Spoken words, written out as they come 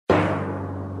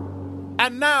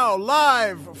And now,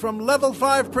 live from Level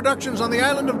 5 Productions on the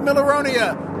island of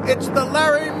Milleronia, it's the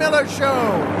Larry Miller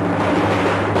Show.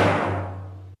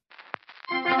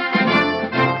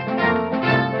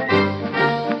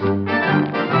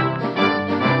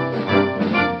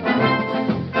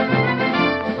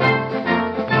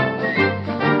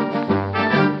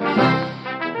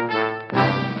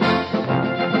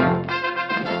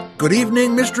 Good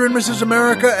evening, Mr. and Mrs.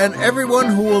 America, and everyone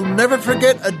who will never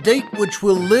forget a date which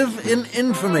will live in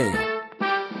infamy.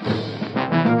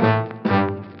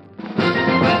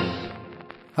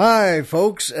 Hi,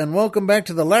 folks, and welcome back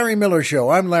to the Larry Miller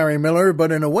Show. I'm Larry Miller,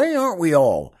 but in a way, aren't we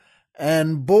all?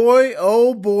 And boy,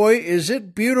 oh boy, is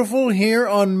it beautiful here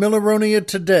on Milleronia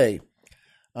today.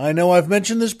 I know I've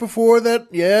mentioned this before that,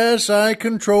 yes, I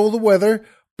control the weather,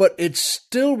 but it's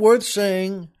still worth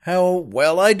saying how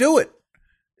well I do it.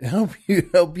 How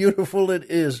beautiful it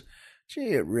is.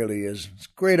 Gee, it really is. It's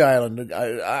a great island.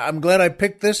 I'm glad I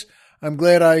picked this. I'm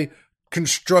glad I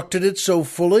constructed it so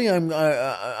fully. I'm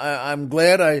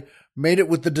glad I made it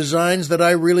with the designs that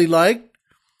I really liked.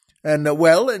 And,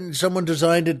 and someone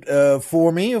designed it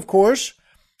for me, of course,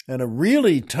 and a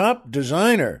really top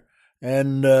designer.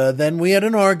 And then we had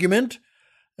an argument,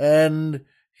 and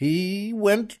he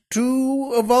went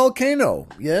to a volcano.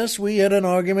 Yes, we had an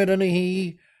argument, and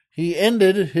he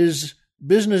ended his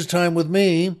business time with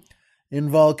me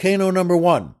in volcano number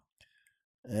 1.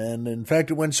 And in fact,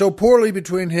 it went so poorly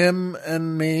between him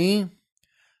and me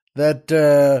that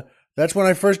that's when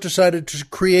I first decided to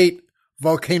create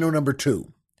volcano number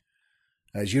 2.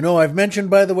 As you know, I've mentioned,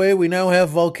 by the way, we now have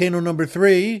volcano number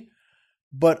 3,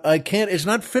 but it's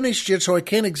not finished yet, so I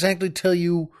can't exactly tell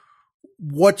you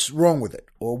what's wrong with it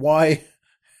or why.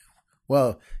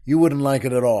 Well, you wouldn't like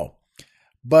it at all.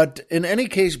 But in any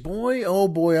case, boy, oh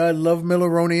boy, I love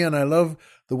Milleronia and I love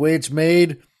the way it's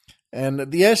made.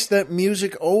 And yes, that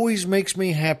music always makes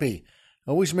me happy,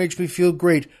 always makes me feel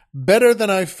great, better than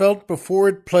I felt before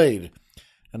it played.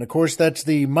 And of course, that's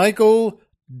the Michael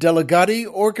Delegati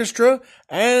Orchestra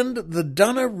and the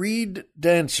Donna Reed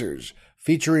Dancers,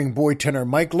 featuring boy tenor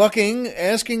Mike Lucking,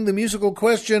 asking the musical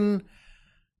question,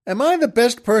 am I the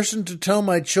best person to tell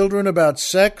my children about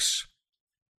sex?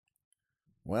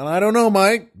 Well, I don't know,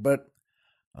 Mike, but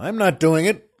I'm not doing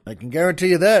it. I can guarantee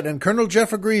you that. And Colonel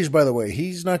Jeff agrees, by the way.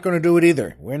 He's not going to do it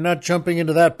either. We're not jumping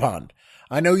into that pond.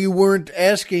 I know you weren't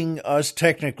asking us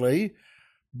technically,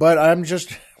 but I'm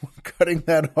just cutting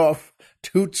that off.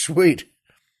 Toot sweet.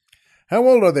 How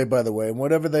old are they, by the way? And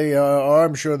whatever they are,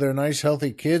 I'm sure they're nice,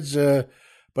 healthy kids.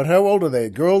 But how old are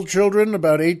they? Girl children,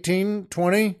 about 18,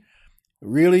 20?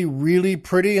 Really, really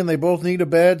pretty, and they both need a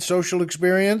bad social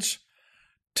experience?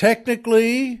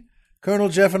 Technically, Colonel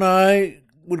Jeff and I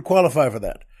would qualify for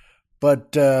that.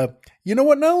 But you know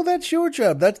what? No, that's your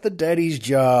job. That's the daddy's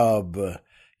job.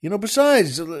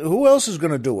 Besides, who else is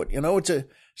going to do it?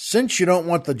 Since you don't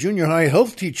want the junior high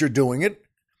health teacher doing it,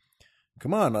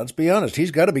 come on, let's be honest.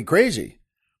 He's got to be crazy.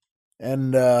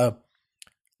 And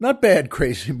not bad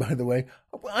crazy, by the way.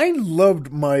 I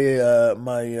loved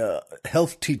my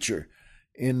health teacher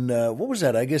in, what was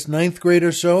that? I guess 9th grade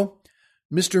or so.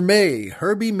 Mr. May,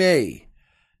 Herbie May,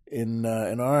 in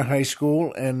our high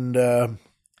school, and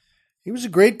he was a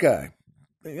great guy.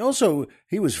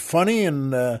 He was funny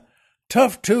and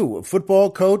tough too. A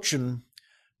football coach and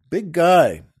big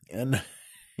guy, and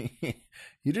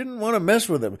you didn't want to mess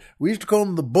with him. We used to call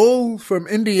him the Bull from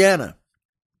Indiana,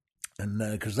 and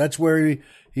because that's where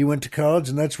he went to college,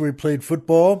 and that's where he played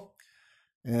football.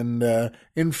 And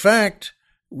in fact,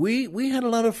 we had a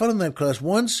lot of fun in that class.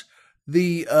 Once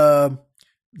he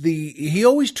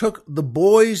always took the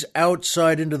boys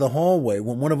outside into the hallway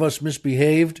when one of us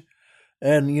misbehaved,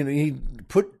 and he'd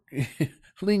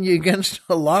lean you against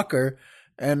a locker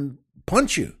and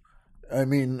punch you. I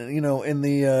mean, in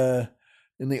the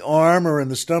arm or in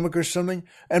the stomach or something.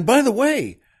 And by the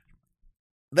way,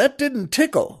 that didn't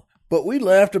tickle, but we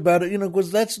laughed about it,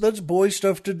 because that's boy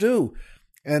stuff to do.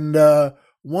 And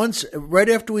once, right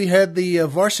after we had the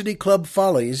Varsity Club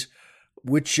Follies,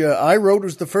 which I wrote,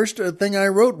 was the first thing I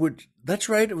wrote. That's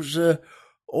right, it was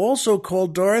also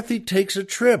called Dorothy Takes a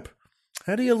Trip.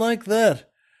 How do you like that?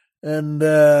 And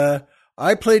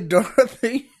I played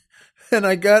Dorothy, and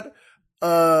I got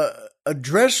a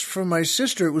dress from my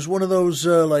sister. It was one of those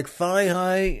like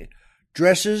thigh-high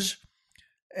dresses,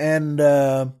 and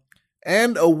a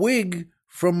wig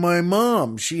from my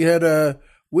mom. She had a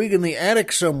wig in the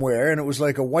attic somewhere, and it was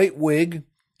like a white wig.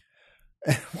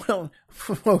 Well,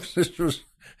 folks, this was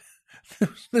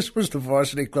the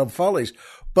Varsity Club Follies.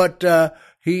 But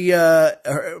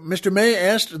Mr. May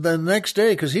asked the next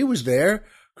day, because he was there,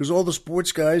 because all the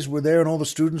sports guys were there and all the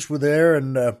students were there,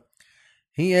 and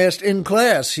he asked in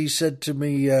class, he said to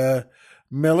me,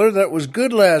 Miller, that was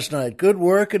good last night. Good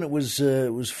work, and it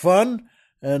was fun.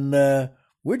 And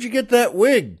where'd you get that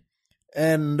wig?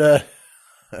 And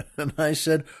and I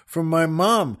said, from my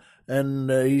mom. And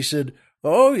he said,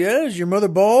 oh, yeah, is your mother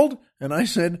bald? And I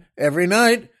said, every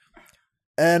night.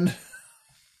 And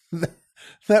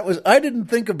that was, I didn't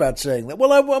think about saying that.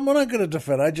 Well, I'm not going to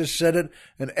defend. I just said it,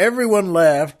 and everyone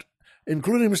laughed,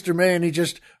 including Mr. May, and he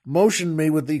just motioned me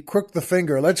with the crook the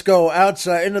finger. Let's go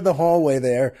outside into the hallway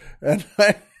there. And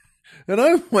I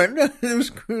went. It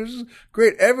was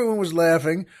great. Everyone was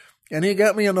laughing, and he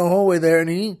got me in the hallway there,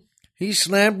 and he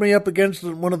slammed me up against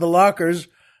one of the lockers,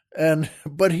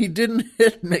 but he didn't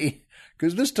hit me,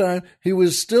 because this time he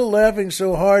was still laughing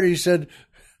so hard. He said,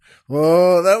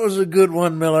 "Oh, that was a good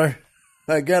one, Miller.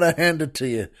 I gotta hand it to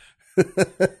you."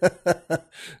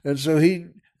 And so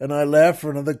and I laughed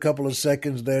for another couple of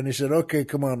seconds there, and he said, okay,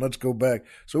 come on, let's go back.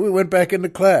 So we went back into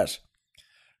class.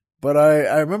 But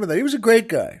I remember that. He was a great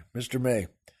guy, Mr. May.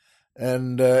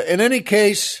 And in any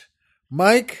case,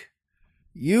 Mike,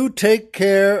 you take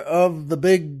care of the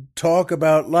big talk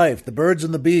about life, the birds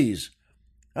and the bees.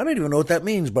 I don't even know what that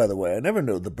means, by the way. I never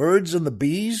knew. The birds and the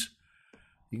bees?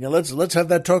 Let's have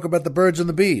that talk about the birds and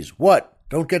the bees. What?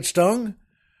 Don't get stung?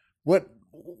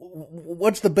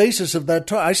 What's the basis of that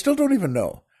talk? I still don't even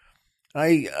know.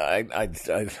 I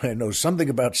know something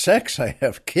about sex. I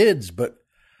have kids, but,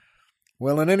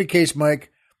 well, in any case,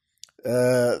 Mike,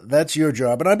 that's your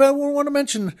job. And I want to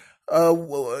mention,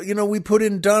 we put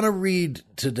in Donna Reed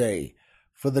today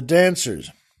for the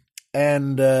dancers.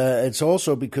 And it's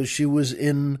also because she was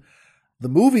in the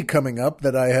movie coming up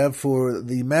that I have for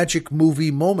the Magic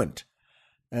Movie Moment.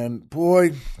 And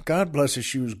boy, God bless her,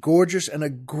 she was gorgeous and a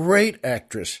great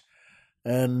actress.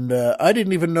 And I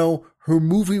didn't even know her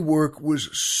movie work was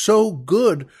so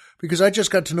good because I just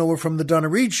got to know her from the Donna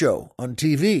Reed Show on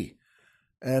TV.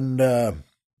 And that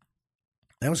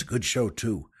was a good show,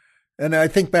 too. And I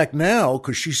think back now,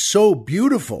 because she's so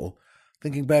beautiful,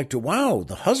 thinking back to, wow,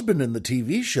 the husband in the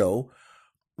TV show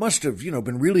must have,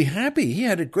 been really happy. He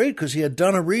had it great because he had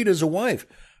Donna Reed as a wife.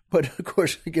 But, of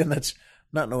course, again, that's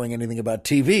not knowing anything about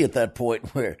TV at that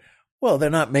point where, well, they're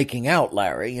not making out,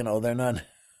 Larry. They're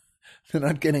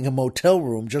not getting a motel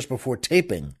room just before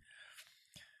taping.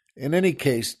 In any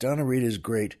case, Donna Reed is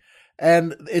great.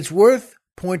 And it's worth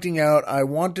pointing out, I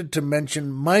wanted to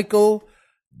mention Michael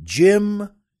Jim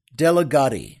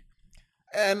Delegati.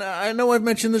 And I know I've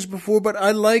mentioned this before, but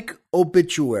I like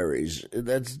obituaries.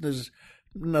 There's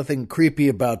nothing creepy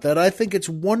about that. I think it's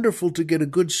wonderful to get a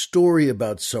good story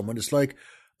about someone. It's like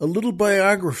a little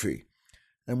biography.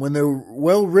 And when they're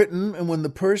well written and when the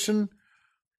person,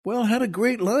 well, had a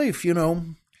great life,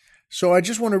 So I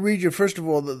just want to read you, first of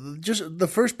all, just the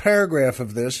first paragraph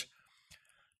of this.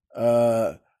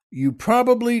 You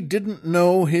probably didn't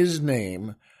know his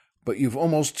name, but you've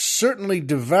almost certainly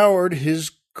devoured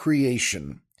his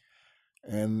creation.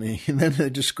 And then they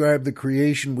describe the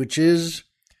creation, which is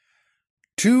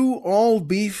 2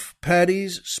 all-beef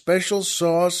patties, special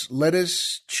sauce,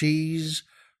 lettuce, cheese,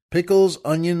 pickles,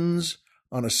 onions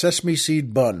on a sesame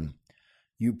seed bun.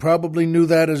 You probably knew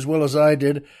that as well as I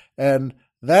did, and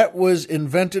that was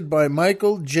invented by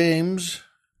Michael James,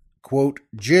 quote,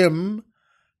 Jim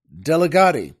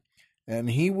Delegati. And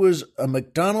he was a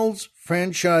McDonald's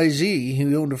franchisee,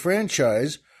 he owned a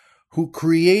franchise, who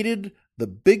created the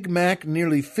Big Mac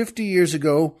nearly 50 years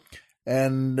ago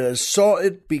and saw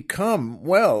it become,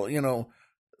 well,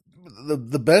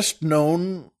 the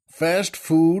best-known fast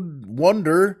food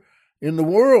wonder in the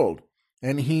world.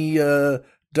 And he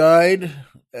died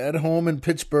at home in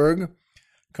Pittsburgh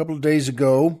a couple of days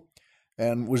ago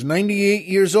and was 98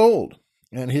 years old.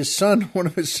 And his son, one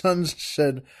of his sons,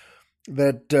 said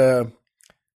that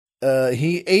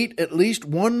he ate at least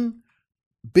one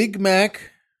Big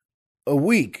Mac a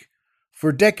week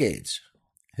for decades.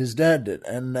 His dad did.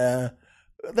 And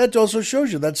that also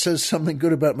shows you, that says something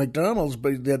good about McDonald's,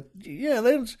 but that,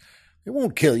 they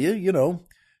won't kill you,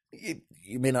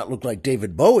 You may not look like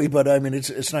David Bowie, but I mean,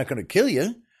 it's not going to kill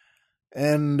you.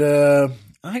 And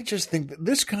I just think that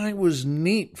this guy was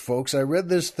neat, folks. I read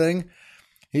this thing.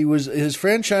 His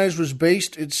franchise was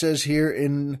based, it says here,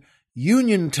 in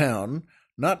Uniontown,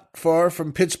 not far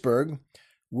from Pittsburgh,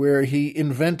 where he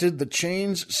invented the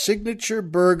chain's signature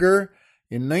burger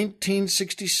in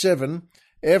 1967.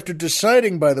 After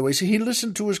deciding, by the way, see, he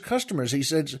listened to his customers. He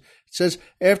says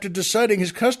after deciding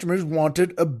his customers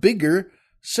wanted a bigger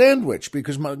sandwich,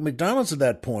 because McDonald's at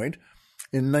that point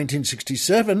in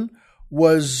 1967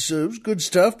 was good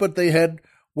stuff, but they had,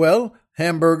 well,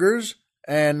 hamburgers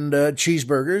and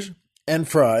cheeseburgers and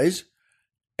fries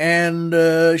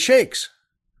and shakes.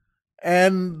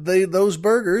 And those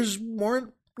burgers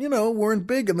weren't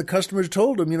big. And the customers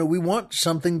told him, we want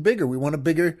something bigger. We want a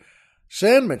bigger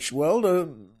sandwich, well,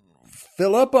 to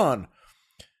fill up on.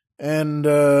 And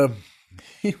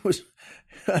he was,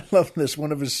 I love this,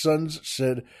 one of his sons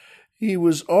said he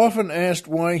was often asked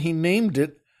why he named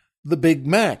it the Big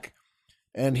Mac.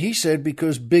 And he said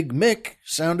because Big Mick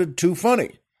sounded too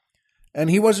funny. And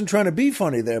he wasn't trying to be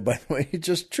funny there, by the way. It's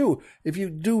just true. If you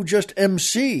do just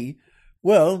MC,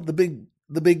 well, the Big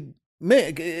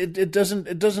Mick, it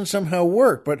doesn't somehow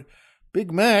work. But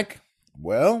Big Mac,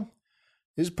 well,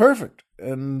 is perfect.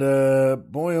 And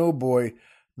boy, oh boy,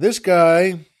 this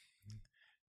guy,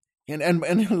 and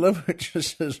I love what it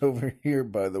just says over here,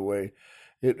 by the way.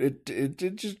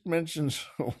 It just mentions,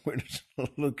 we're just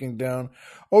looking down.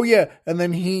 Oh yeah, and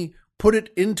then he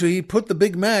put the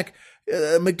Big Mac.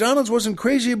 McDonald's wasn't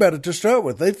crazy about it to start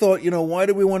with. They thought, why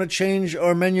do we want to change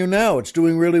our menu now? It's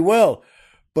doing really well.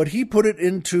 But he put it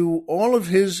into all of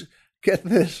his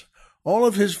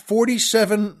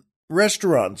 47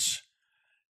 restaurants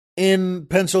in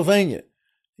Pennsylvania.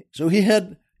 So he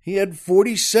had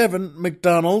 47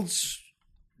 McDonald's.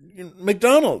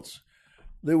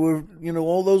 There were,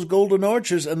 all those golden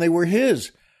arches, and they were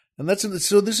his. And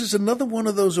so this is another one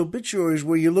of those obituaries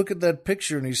where you look at that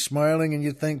picture and he's smiling and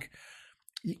you think,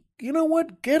 you know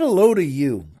what? Get a load of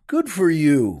you. Good for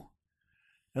you.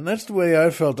 And that's the way I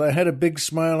felt. I had a big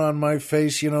smile on my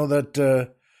face, that,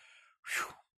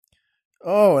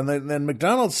 Oh, and then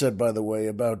McDonald's said, by the way,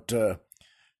 about,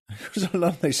 because I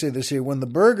love they say this here, when the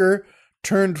burger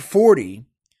turned 40,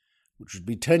 which would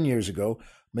be 10 years ago,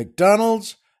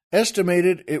 McDonald's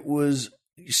estimated it was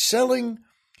selling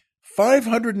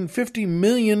 550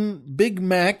 million Big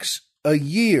Macs a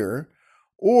year,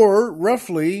 or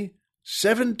roughly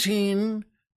 17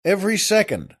 every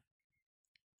second.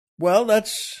 Well,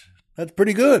 that's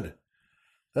pretty good.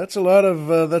 That's a lot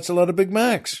of Big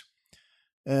Macs,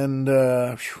 and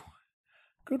good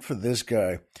for this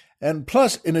guy. And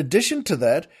plus, in addition to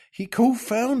that, he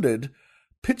co-founded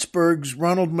Pittsburgh's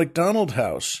Ronald McDonald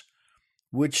House,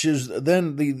 which is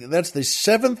then that's the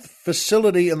 7th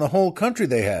facility in the whole country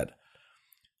they had.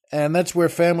 And that's where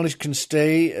families can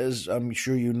stay, as I'm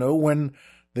sure you know, when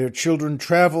their children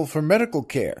travel for medical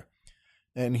care.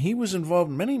 And he was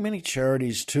involved in many, many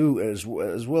charities too, as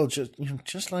well,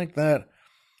 just like that.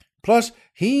 Plus,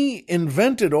 he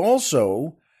invented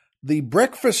also the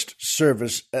breakfast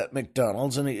service at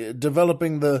McDonald's, and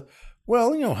developing the,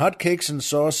 hotcakes and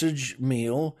sausage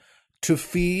meal to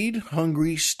feed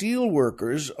hungry steel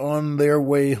workers on their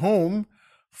way home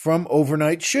from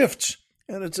overnight shifts.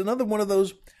 And it's another one of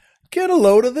those, get a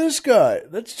load of this guy.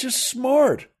 That's just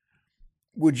smart.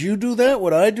 Would you do that?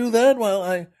 Would I do that? Well,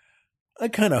 I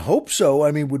kind of hope so.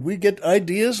 I mean, would we get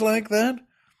ideas like that?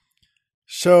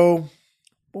 So,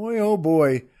 boy, oh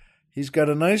boy, he's got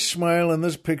a nice smile in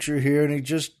this picture here, and he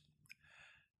just,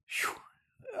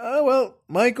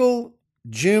 Michael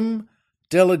Jim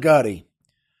Delegati.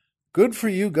 Good for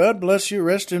you. God bless you.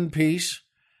 Rest in peace.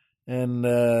 And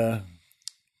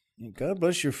God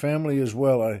bless your family as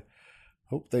well. I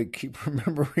hope they keep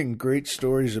remembering great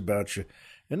stories about you.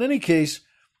 In any case,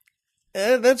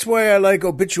 that's why I like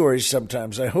obituaries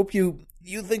sometimes. I hope you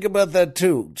think about that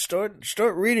too. Start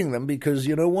reading them, because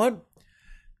you know what?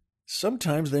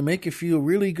 Sometimes they make you feel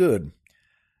really good.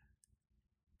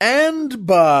 And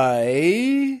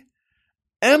by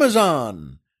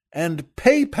Amazon and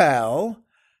PayPal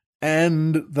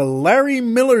and the Larry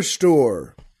Miller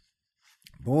Store.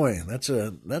 Boy, that's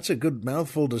a good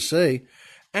mouthful to say.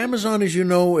 Amazon, as you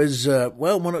know, is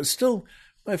still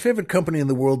my favorite company in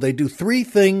the world. They do 3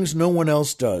 things no one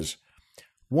else does.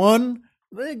 1,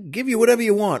 they give you whatever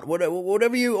you want.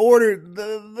 Whatever you order,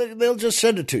 they'll just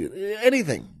send it to you.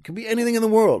 Anything. It can be anything in the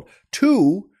world.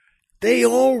 2, they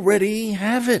already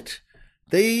have it.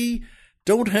 They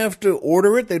don't have to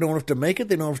order it. They don't have to make it.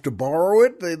 They don't have to borrow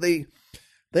it.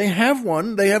 They have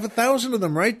one. They have 1,000 of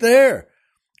them right there.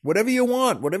 Whatever you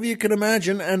want, whatever you can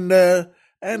imagine. And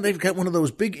they've got one of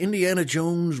those big Indiana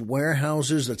Jones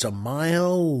warehouses that's a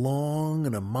mile long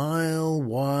and a mile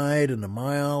wide and a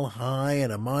mile high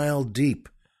and a mile deep.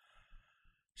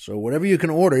 So whatever you can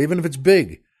order, even if it's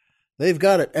big, they've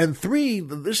got it. And 3,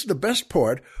 this is the best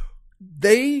part,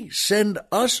 they send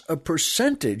us a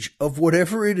percentage of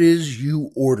whatever it is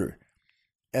you order.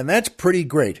 And that's pretty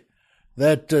great.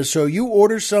 So you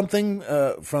order something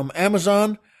from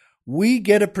Amazon, we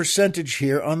get a percentage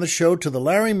here on the show to the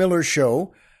Larry Miller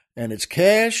Show, and it's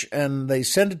cash, and they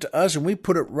send it to us, and we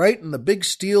put it right in the big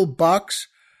steel box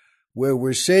where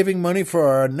we're saving money for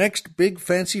our next big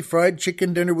fancy fried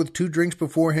chicken dinner with 2 drinks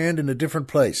beforehand in a different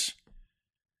place.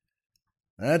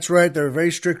 That's right, there are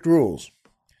very strict rules.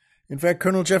 In fact,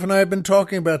 Colonel Jeff and I have been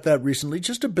talking about that recently,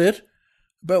 just a bit,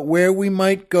 about where we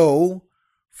might go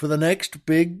for the next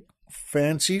big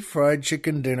fancy fried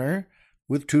chicken dinner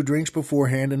with 2 drinks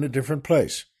beforehand in a different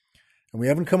place. And we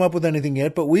haven't come up with anything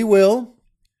yet, but we will.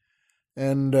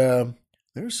 And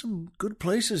there's some good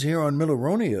places here on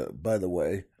Milleronia, by the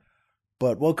way.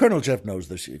 But, well, Colonel Jeff knows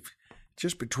this.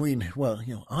 Just between,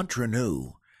 entre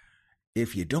nous,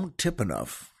 if you don't tip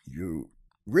enough, you're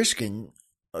risking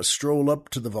a stroll up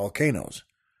to the volcanoes.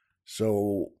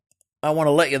 So I want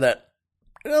to let you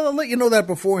know that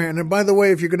beforehand. And by the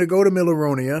way, if you're going to go to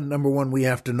Milleronia, number one, we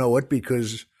have to know it,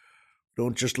 because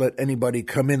don't just let anybody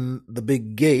come in the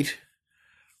big gate.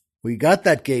 We got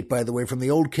that gate, by the way, from the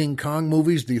old King Kong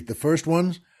movies, the first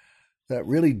ones. That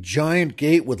really giant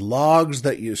gate with logs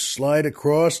that you slide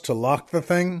across to lock the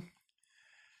thing.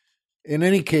 In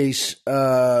any case,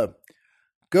 go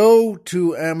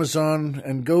to Amazon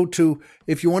and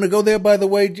if you want to go there, by the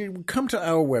way, come to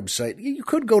our website. You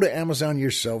could go to Amazon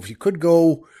yourself. You could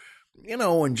go,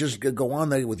 and just go on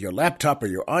there with your laptop or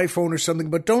your iPhone or something,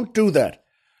 but don't do that.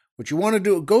 What you want to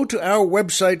do, go to our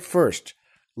website first,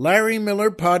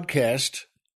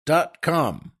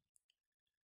 LarryMillerPodcast.com.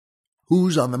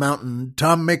 Who's on the Mountain?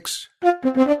 Tom Mix.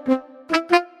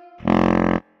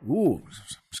 Ooh,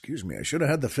 excuse me, I should have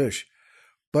had the fish.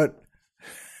 But,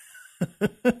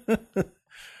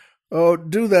 oh,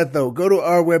 do that though. Go to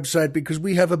our website, because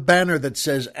we have a banner that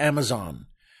says Amazon.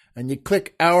 And you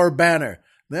click our banner.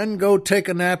 Then go take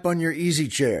a nap on your easy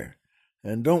chair.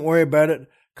 And don't worry about it.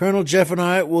 Colonel Jeff and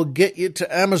I will get you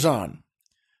to Amazon.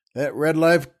 That red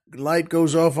light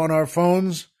goes off on our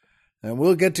phones, and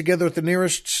we'll get together at the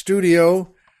nearest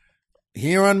studio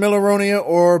here on Milleronia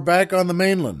or back on the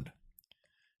mainland.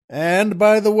 And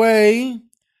by the way,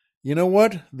 you know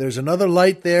what? There's another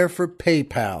light there for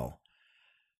PayPal.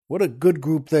 What a good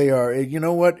group they are. You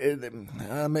know what?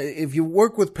 If you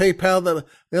work with PayPal,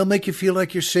 they'll make you feel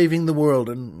like you're saving the world,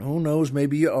 and who knows,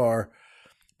 maybe you are.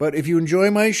 But if you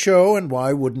enjoy my show, and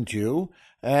why wouldn't you,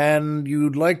 and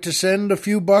you'd like to send a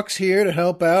few bucks here to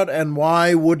help out, and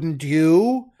why wouldn't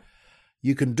you,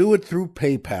 you can do it through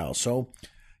PayPal. So,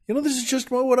 this is just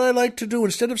what I like to do.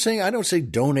 Instead of saying, I don't say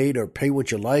donate or pay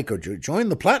what you like or join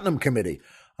the Platinum Committee.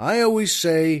 I always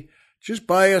say, just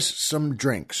buy us some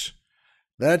drinks.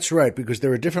 That's right, because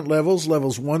there are different levels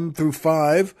 1 through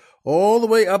 5, all the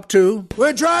way up to,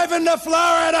 we're driving to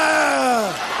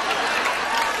Florida!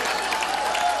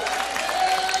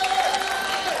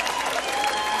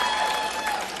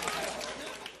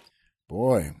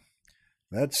 Boy,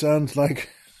 that sounds like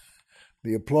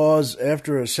the applause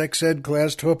after a sex ed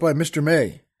class taught by Mr.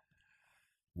 May.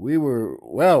 We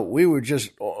were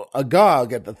just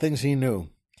agog at the things he knew.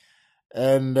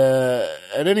 And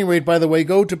at any rate, by the way,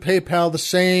 go to PayPal the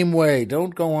same way.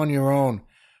 Don't go on your own.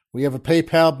 We have a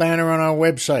PayPal banner on our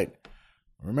website.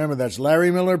 Remember, that's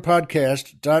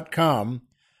LarryMillerPodcast.com.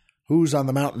 Who's on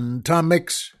the Mountain? Tom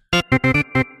Mix.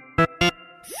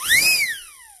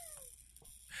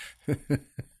 I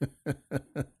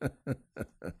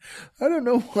don't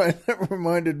know why that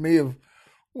reminded me of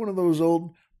one of those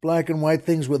old black and white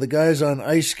things where the guy's on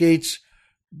ice skates,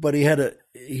 but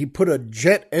he put a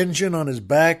jet engine on his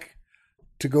back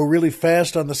to go really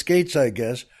fast on the skates, I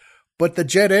guess. But the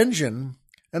jet engine,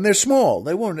 and they're small.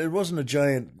 It wasn't a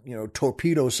giant,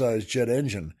 torpedo-sized jet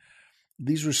engine.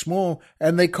 These were small,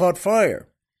 and they caught fire.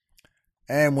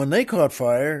 And when they caught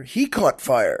fire, he caught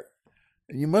fire.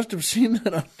 You must have seen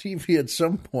that on TV at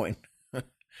some point.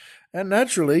 And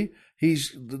naturally,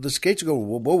 the skates go,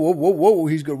 whoa, whoa, whoa, whoa, whoa.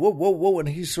 He's going, whoa, whoa, whoa. And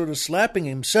he's sort of slapping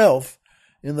himself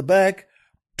in the back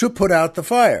to put out the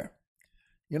fire.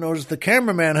 As the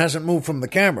cameraman hasn't moved from the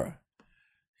camera.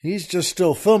 He's just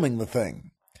still filming the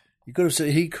thing. He could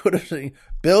have said,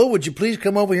 Bill, would you please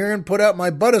come over here and put out my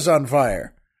butt is on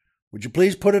fire? Would you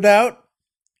please put it out?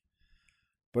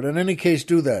 But in any case,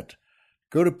 do that.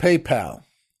 Go to PayPal.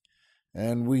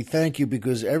 And we thank you,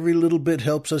 because every little bit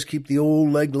helps us keep the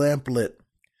old leg lamp lit.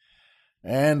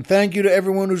 And thank you to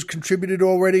everyone who's contributed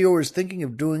already or is thinking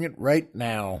of doing it right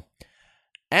now.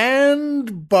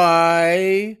 And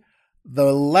by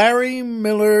the Larry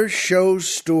Miller Show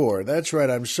Store. That's right.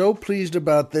 I'm so pleased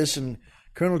about this, and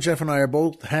Colonel Jeff and I are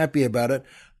both happy about it.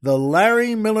 The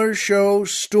Larry Miller Show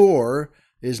Store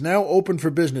is now open for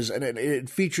business, and it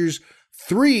features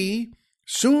 3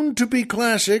 soon-to-be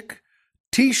classic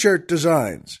T-shirt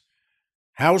designs.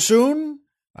 How soon?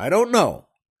 I don't know.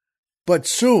 But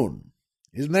soon.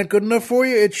 Isn't that good enough for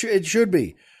you? It should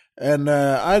be. And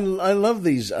I love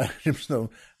these items, though.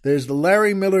 There's the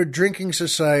Larry Miller Drinking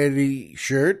Society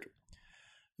shirt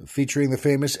featuring the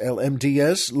famous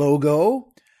LMDS logo.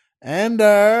 And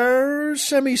our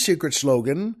semi-secret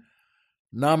slogan,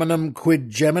 Nominum Quid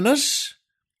Geminis,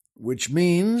 which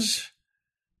means,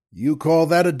 you call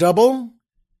that a double?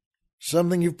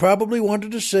 Something you've probably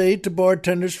wanted to say to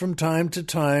bartenders from time to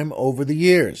time over the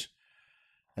years.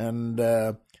 And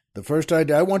the first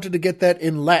idea, I wanted to get that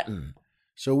in Latin.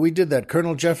 So we did that.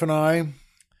 Colonel Jeff and I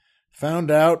found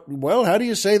out, well, how do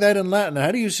you say that in Latin?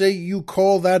 How do you say you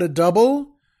call that a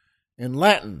double in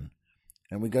Latin?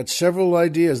 And we got several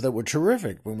ideas that were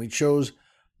terrific when we chose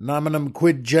Nominum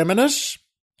Quid Geminis,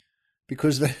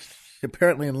 because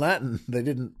apparently in Latin they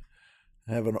didn't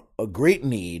have a great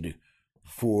need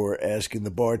for asking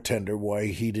the bartender why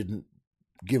he didn't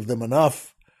give them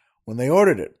enough when they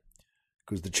ordered it.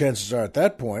 Because the chances are at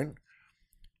that point,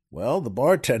 well, the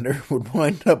bartender would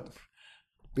wind up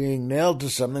being nailed to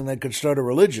something that could start a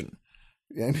religion.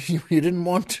 I mean, you didn't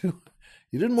want to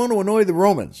annoy the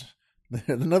Romans.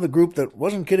 Another group that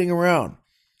wasn't kidding around.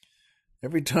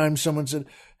 Every time someone said,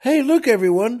 "Hey, look,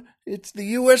 everyone, it's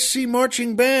the USC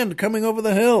marching band coming over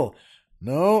the hill."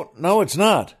 No, it's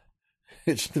not.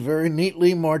 It's the very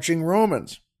neatly marching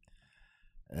Romans.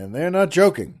 And they're not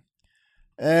joking.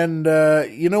 And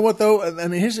you know what, though?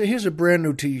 And here's a brand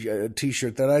new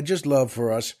T-shirt that I just love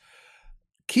for us.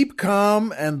 Keep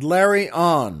Calm and Larry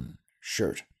On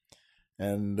shirt.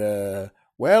 And,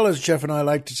 well, as Jeff and I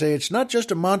like to say, it's not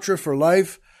just a mantra for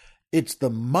life. It's the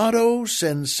motto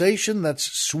sensation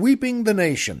that's sweeping the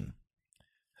nation.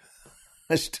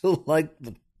 I still like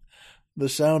the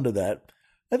sound of that.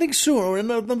 I think soon, or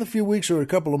in another few weeks or a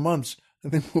couple of months, I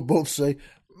think we'll both say,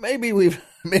 maybe we've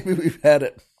had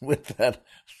it with that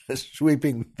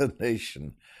sweeping the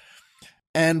nation.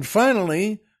 And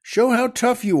finally, show how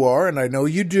tough you are, and I know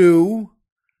you do,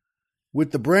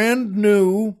 with the brand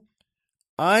new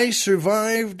I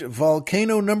Survived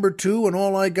Volcano #2, and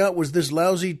all I got was this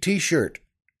lousy T-shirt.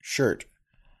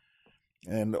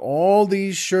 And all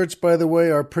these shirts, by the way,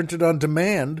 are printed on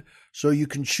demand, so you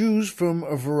can choose from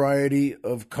a variety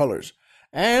of colors.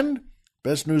 And,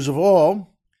 best news of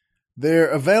all, they're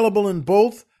available in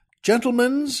both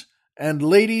gentlemen's and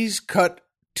ladies' cut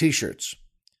T-shirts.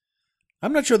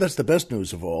 I'm not sure that's the best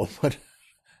news of all, but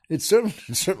it's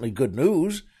certainly good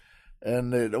news.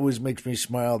 And it always makes me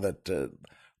smile that, the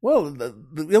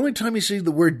only time you see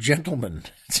the word gentleman,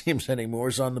 it seems anymore,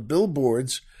 is on the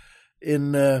billboards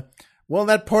in,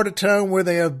 that part of town where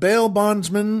they have bail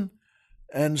bondsmen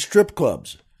and strip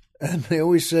clubs. And they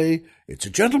always say, it's a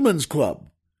gentleman's club.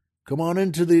 Come on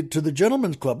into the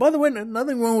gentleman's club. By the way,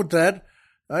 nothing wrong with that.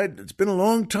 It's been a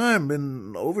long time,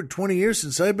 been over 20 years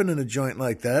since I've been in a joint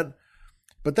like that.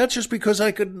 But that's just because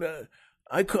I couldn't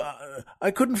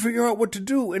figure out what to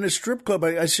do in a strip club.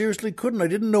 I seriously couldn't. I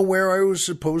didn't know where I was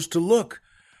supposed to look.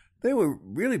 They were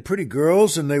really pretty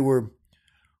girls, and they were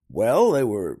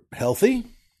healthy,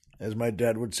 as my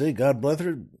dad would say. God bless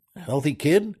her, healthy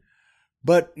kid.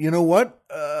 But you know what?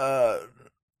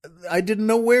 I didn't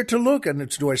know where to look. And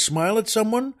do I smile at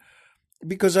someone?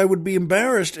 Because I would be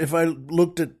embarrassed if I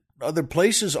looked at other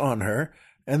places on her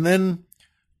and then,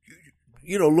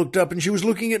 looked up and she was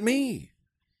looking at me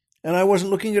and I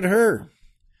wasn't looking at her.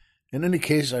 In any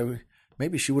case,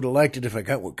 maybe she would have liked it if I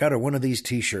got her one of these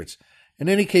T-shirts. In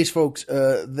any case, folks,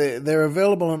 they're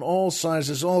available in all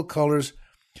sizes, all colors.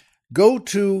 Go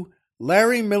to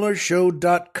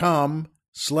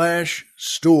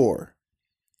LarryMillerShow.com/store.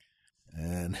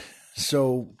 And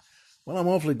so, I'm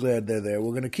awfully glad they're there.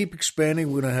 We're going to keep expanding.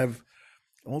 We're going to have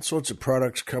all sorts of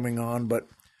products coming on, but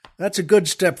that's a good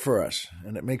step for us,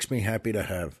 and it makes me happy to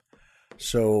have.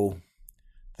 So,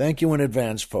 thank you in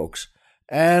advance, folks.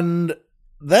 And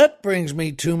that brings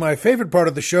me to my favorite part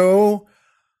of the show,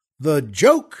 the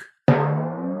joke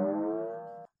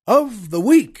of the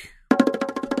week.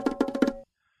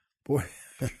 Boy,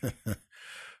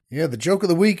 yeah, the joke of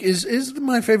the week is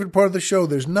my favorite part of the show.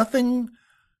 There's nothing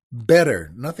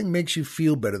better, nothing makes you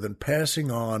feel better than passing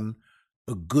on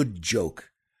a good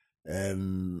joke.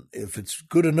 And if it's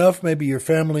good enough, maybe your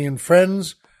family and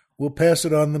friends will pass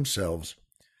it on themselves.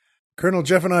 Colonel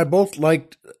Jeff and I both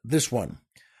liked this one.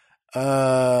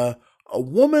 A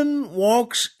woman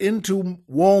walks into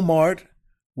Walmart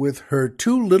with her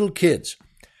 2 little kids,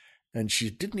 and she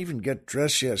didn't even get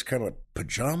dressed. She has kind of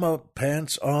pajama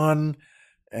pants on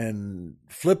and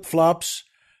flip-flops,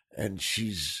 and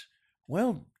she's,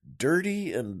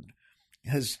 dirty and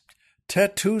has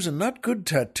tattoos, and not good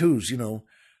tattoos, and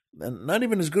not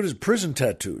even as good as prison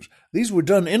tattoos. These were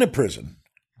done in a prison,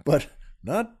 but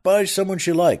not by someone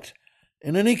she liked.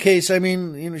 In any case,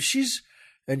 she's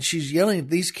yelling at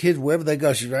these kids wherever they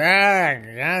go. She's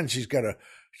and she's got a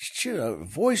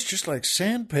voice just like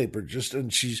sandpaper,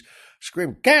 and she's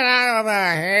screaming, "Get out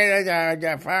of here!"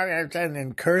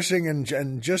 and cursing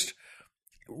and just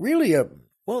really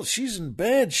she's in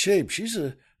bad shape. She's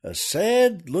a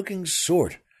sad-looking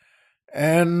sort.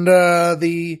 And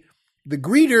the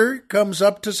greeter comes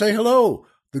up to say hello.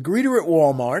 The greeter at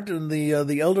Walmart, and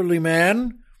the elderly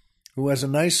man who has a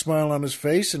nice smile on his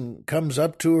face and comes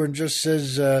up to her and just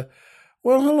says,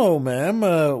 "Well, hello, ma'am.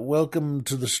 Welcome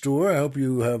to the store. I hope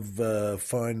you have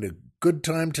find a good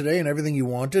time today and everything you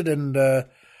wanted. And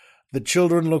the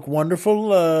children look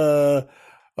wonderful. Are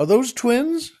those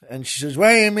twins?" And she says,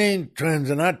 "What do you mean twins?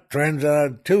 They're not twins.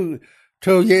 2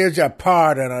 years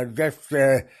apart, and I just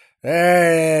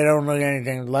they don't look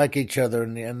anything like each other."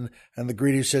 And the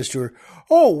greeter says to her,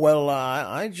 "Oh, well,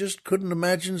 I just couldn't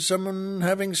imagine someone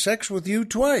having sex with you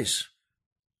twice."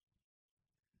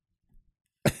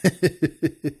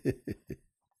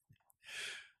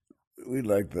 We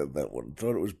liked that one.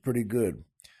 Thought it was pretty good.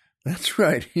 That's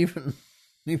right.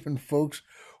 Even folks,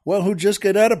 who just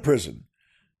get out of prison,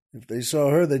 if they saw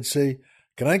her, they'd say,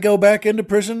 "Can I go back into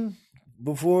prison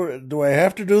before? Do I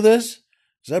have to do this?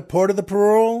 Is that part of the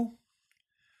parole?"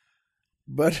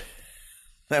 But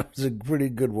that was a pretty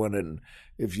good one. And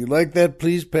if you like that,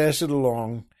 please pass it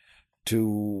along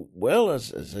to,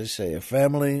 as I say, a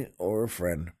family or a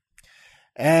friend.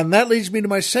 And that leads me to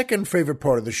my second favorite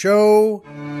part of the show,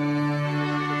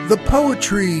 the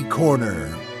Poetry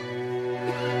Corner.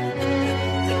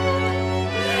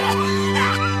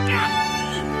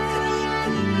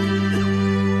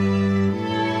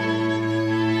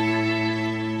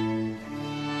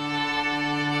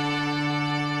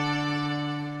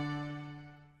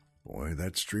 Boy,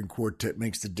 that string quartet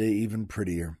makes the day even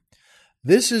prettier.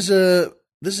 This is a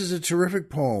terrific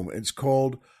poem. It's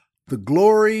called "The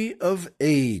Glory of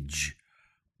Age"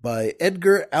 by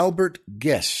Edgar Albert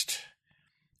Guest.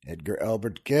 Edgar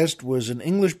Albert Guest was an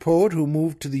English poet who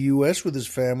moved to the U.S. with his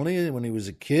family when he was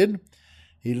a kid.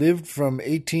 He lived from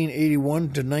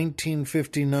 1881 to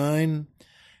 1959.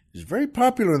 He was very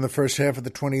popular in the first half of the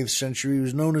 20th century. He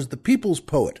was known as the People's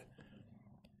Poet.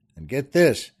 And get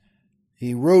this,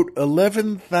 he wrote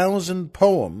 11,000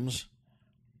 poems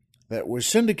that were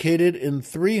syndicated in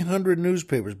 300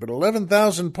 newspapers. But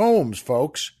 11,000 poems,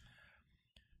 folks.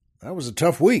 That was a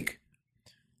tough week.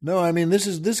 No, I mean,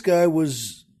 this guy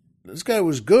was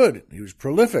good. He was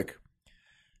prolific.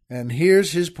 And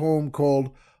here's his poem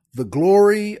called "The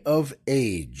Glory of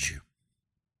Age."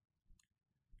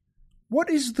 "What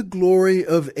is the glory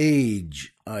of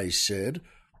age?" I said.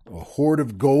 "A hoard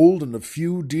of gold and a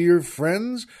few dear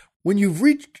friends? When you've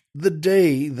reached the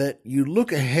day that you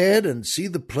look ahead and see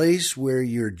the place where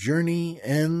your journey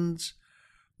ends,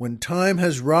 when time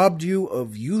has robbed you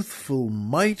of youthful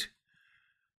might,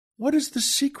 what is the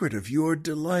secret of your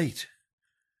delight?"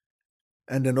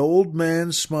 And an old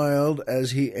man smiled as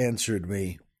he answered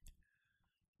me,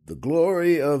 "The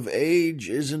glory of age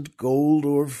isn't gold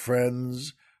or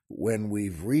friends when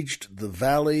we've reached the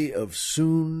valley of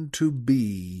soon to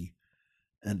be.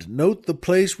 And note the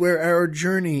place where our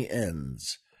journey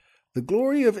ends. The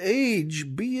glory of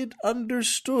age, be it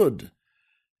understood,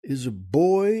 is a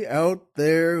boy out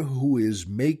there who is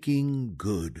making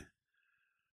good.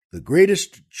 The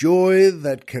greatest joy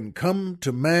that can come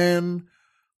to man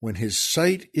when his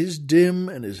sight is dim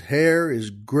and his hair is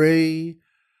gray,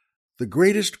 the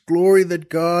greatest glory that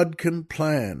God can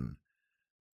plan,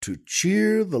 to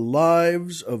cheer the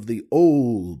lives of the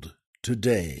old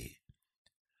today.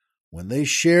 When they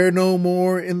share no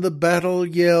more in the battle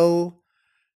yell,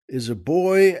 is a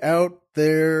boy out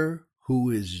there who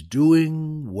is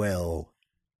doing well."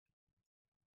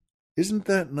 Isn't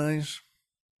that nice?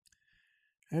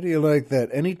 How do you like that?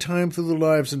 Any time through the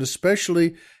lives, and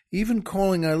especially even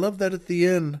calling, I love that at the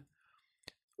end.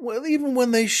 Well, even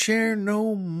when they share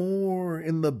no more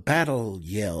in the battle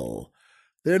yell,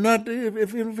 they're not,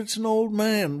 if it's an old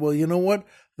man, well, you know what?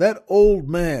 That old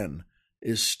man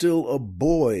is still a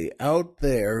boy out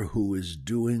there who is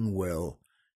doing well.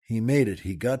 He made it.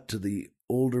 He got to the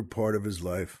older part of his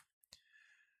life.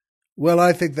 Well,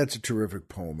 I think that's a terrific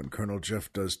poem, and Colonel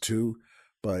Jeff does too,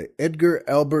 by Edgar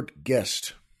Albert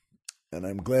Guest. And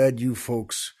I'm glad you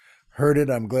folks heard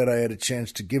it. I'm glad I had a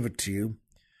chance to give it to you.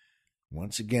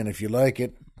 Once again, if you like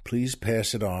it, please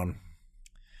pass it on.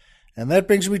 And that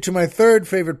brings me to my third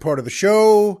favorite part of the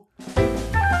show,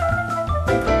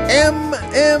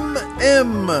 MMM.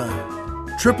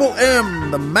 Triple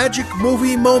M, the magic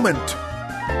movie moment.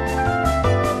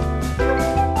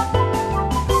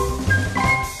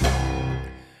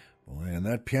 Boy, and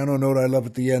that piano note I love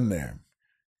at the end there.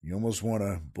 You almost want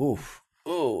to, oof.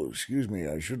 Oh, excuse me,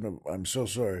 I shouldn't have, I'm so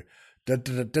sorry.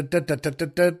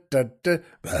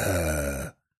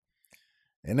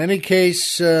 In any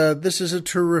case, this is a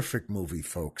terrific movie,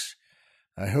 folks.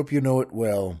 I hope you know it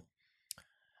well.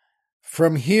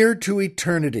 From Here to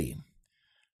Eternity,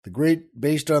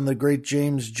 based on the great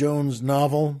James Jones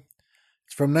novel.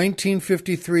 It's from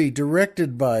 1953,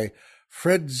 directed by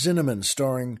Fred Zinnemann,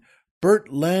 starring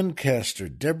Burt Lancaster,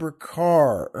 Deborah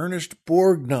Kerr, Ernest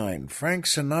Borgnine, Frank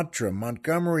Sinatra,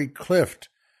 Montgomery Clift,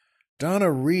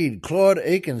 Donna Reed, Claude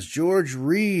Akins, George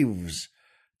Reeves,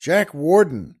 Jack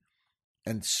Warden,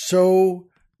 and so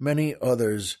many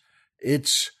others.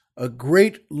 It's a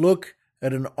great look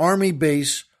at an Army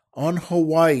base on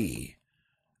Hawaii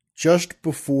just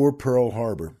before Pearl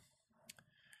Harbor.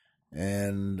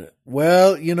 And,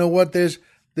 well, you know what? There's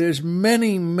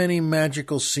many, many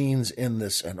magical scenes in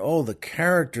this, and the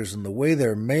characters and the way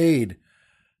they're made,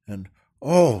 and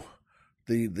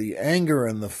the anger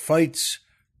and the fights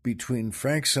between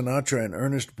Frank Sinatra and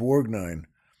Ernest Borgnine.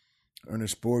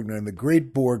 Ernest Borgnine, the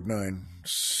great Borgnine,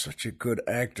 such a good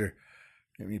actor.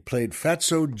 And he played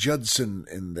Fatso Judson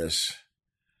in this.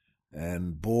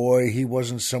 And boy, he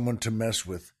wasn't someone to mess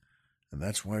with. And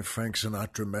that's why Frank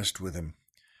Sinatra messed with him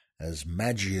as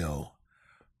Maggio.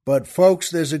 But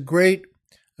folks, there's a great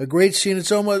scene.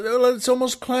 It's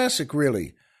almost classic,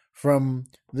 really, from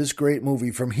this great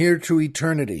movie, From Here to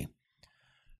Eternity.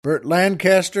 Burt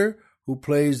Lancaster, who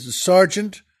plays the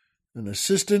sergeant, an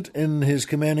assistant in his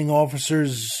commanding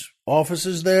officer's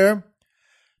offices there,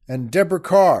 and Deborah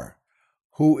Kerr,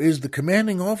 who is the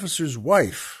commanding officer's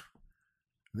wife.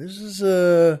 This is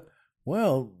a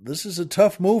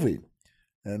tough movie,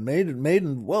 and made in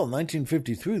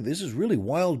 1953. This is really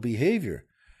wild behavior,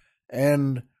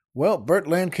 and Burt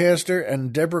Lancaster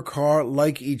and Deborah Kerr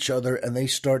like each other, and they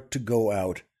start to go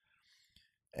out,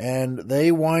 and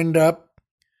they wind up.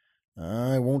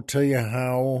 I won't tell you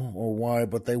how or why,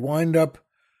 but they wind up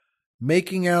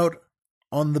making out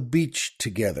on the beach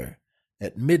together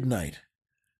at midnight.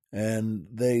 And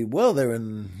they're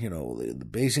in,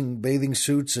 the bathing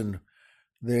suits, and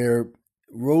they're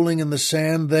rolling in the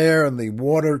sand there, and the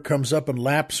water comes up and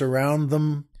laps around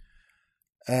them.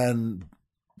 And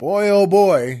boy, oh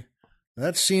boy,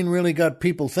 that scene really got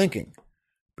people thinking,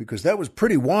 because that was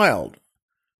pretty wild.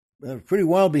 That was pretty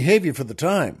wild behavior for the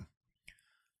time.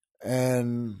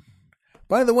 And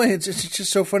by the way, it's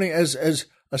just so funny, as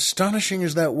astonishing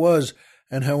as that was,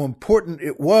 and how important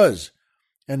it was.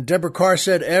 And Deborah Kerr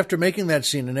said, after making that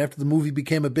scene and after the movie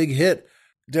became a big hit,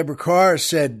 Deborah Kerr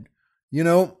said,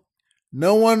 no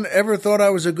one ever thought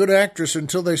I was a good actress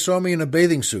until they saw me in a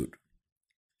bathing suit.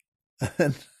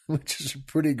 Which is a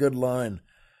pretty good line.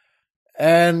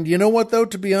 And you know what, though,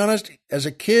 to be honest, as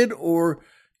a kid or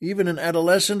even an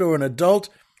adolescent or an adult,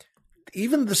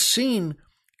 even the scene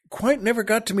quite never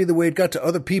got to me the way it got to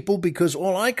other people, because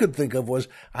all I could think of was,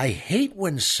 I hate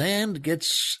when sand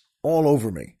gets all over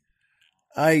me.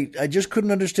 I just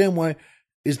couldn't understand why.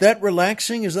 Is that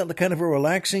relaxing? Is that the kind of a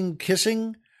relaxing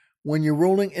kissing when you're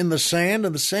rolling in the sand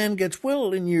and the sand gets,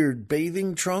 in your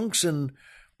bathing trunks and,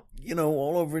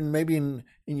 all over, and maybe in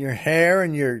your hair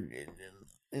and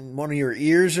in one of your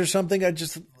ears or something?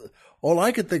 All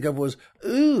I could think of was,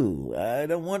 ooh, I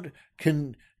don't want,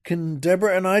 can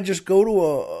Deborah and I just go to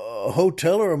a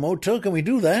hotel or a motel? Can we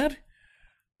do that?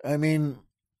 I mean,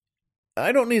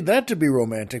 I don't need that to be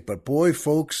romantic, but boy,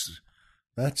 folks,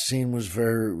 that scene was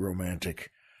very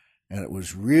romantic, and it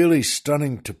was really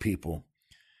stunning to people.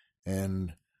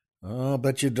 And I'll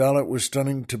bet you a dollar it was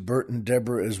stunning to Burt and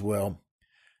Deborah as well.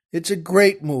 It's a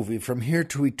great movie, From Here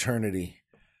to Eternity.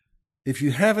 If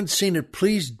you haven't seen it,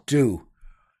 please do.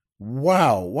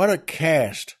 Wow, what a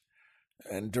cast.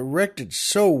 And directed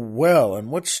so well, and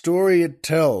what story it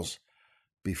tells.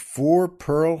 Before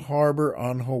Pearl Harbor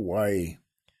on Hawaii.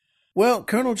 Well,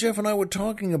 Colonel Jeff and I were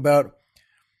talking about,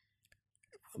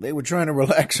 they were trying to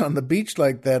relax on the beach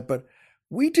like that, but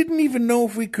we didn't even know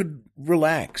if we could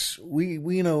relax. We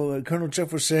Colonel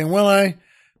Jeff was saying, I've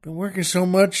been working so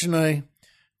much, and I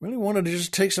really wanted to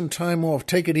just take some time off,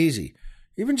 take it easy.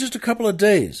 Even just a couple of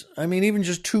days. I mean, even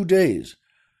just 2 days.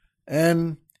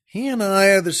 And he and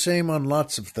I are the same on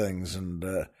lots of things, and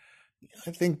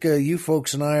I think you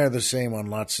folks and I are the same on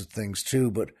lots of things too,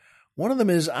 but one of them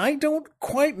is I don't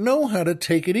quite know how to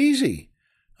take it easy.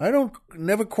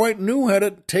 Never quite knew how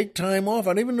to take time off. I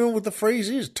don't even know what the phrase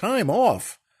is, time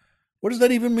off. What does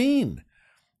that even mean?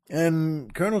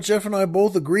 And Colonel Jeff and I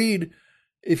both agreed,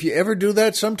 if you ever do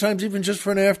that, sometimes even just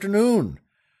for an afternoon,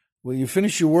 well, you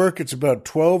finish your work, it's about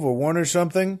 12 or 1 or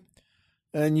something,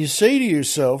 and you say to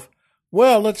yourself,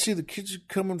 let's see, the kids are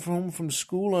coming home from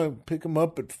school. I pick them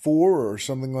up at 4 or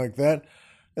something like that.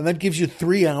 And that gives you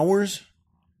 3 hours.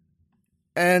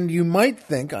 And you might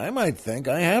think, I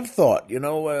have thought,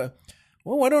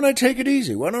 Well, why don't I take it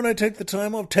easy? Why don't I take the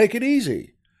time off? Take it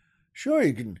easy. Sure,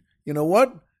 you can, you know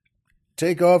what?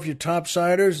 Take off your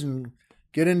topsiders and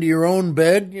get into your own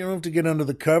bed. You don't have to get under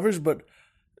the covers, but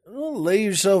lay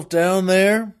yourself down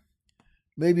there.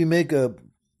 Maybe make a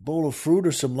bowl of fruit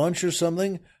or some lunch or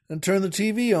something and turn the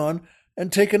TV on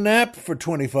and take a nap for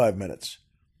 25 minutes.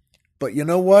 But you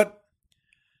know what?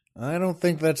 I don't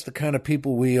think that's the kind of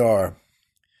people we are.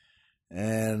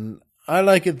 And I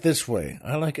like it this way.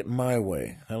 I like it my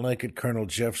way. I like it Colonel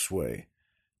Jeff's way.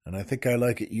 And I think I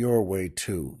like it your way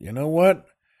too. You know what?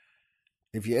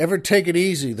 If you ever take it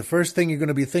easy, the first thing you're going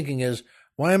to be thinking is,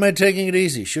 why am I taking it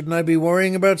easy? Shouldn't I be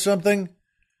worrying about something?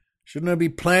 Shouldn't I be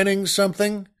planning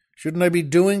something? Shouldn't I be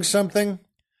doing something?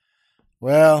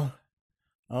 Well,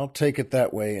 I'll take it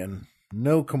that way, and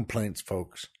no complaints,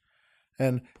 folks.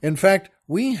 And in fact,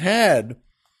 we had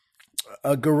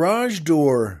a garage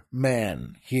door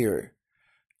man here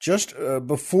just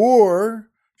before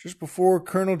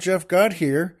Colonel Jeff got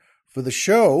here for the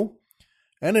show.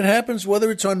 And it happens whether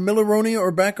it's on Milleronia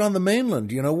or back on the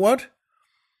mainland. You know what?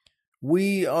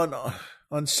 We on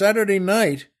Saturday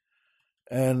night,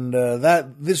 and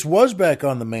this was back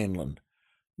on the mainland,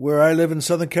 where I live in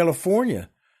Southern California.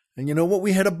 And you know what?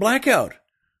 We had a blackout.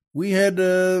 We had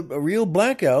a real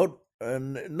blackout,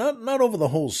 and not over the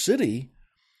whole city,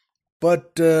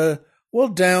 but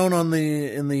down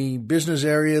in the business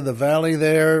area, the valley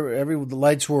there. The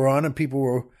lights were on and people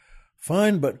were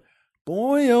fine, but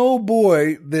boy, oh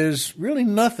boy, there's really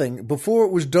nothing. Before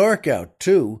it was dark out,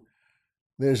 too,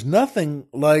 there's nothing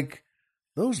like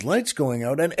those lights going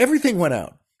out, and everything went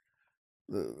out.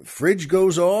 The fridge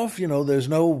goes off, there's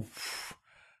no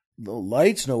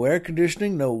lights, no air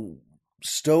conditioning, no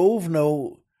stove,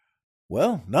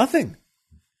 nothing.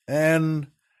 And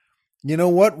you know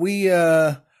what?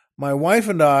 My wife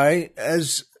and I,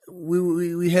 as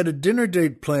we had a dinner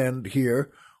date planned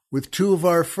here with two of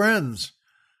our friends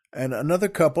and another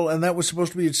couple, and that was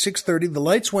supposed to be at 6:30. The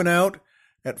lights went out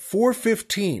at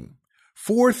 4:15,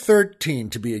 4:13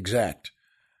 to be exact.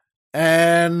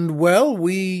 And,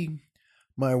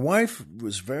 my wife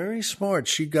was very smart.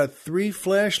 She got 3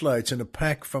 flashlights in a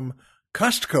pack from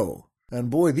Costco. And,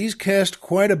 boy, these cast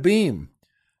quite a beam.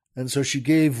 And so she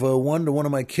gave one to one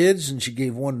of my kids, and she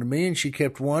gave one to me, and she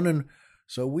kept one. And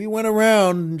so we went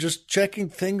around just checking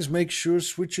things, make sure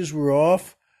switches were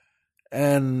off.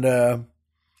 And,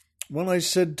 I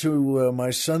said to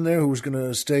my son there, who was going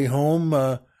to stay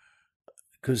home,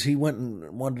 because he went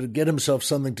and wanted to get himself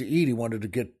something to eat. He wanted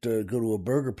to go to a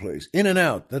burger place.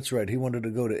 In-N-Out, that's right. He wanted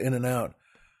to go to In-N-Out.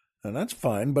 And that's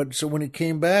fine. But so when he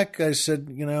came back, I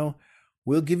said,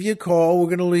 we'll give you a call. We're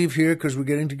going to leave here because we're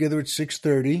getting together at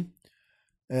 6:30.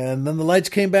 And then the lights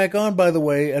came back on, by the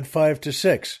way, at 5 to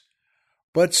 6.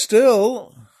 But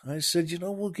still, I said,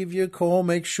 we'll give you a call,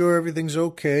 make sure everything's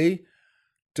okay.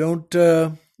 Don't,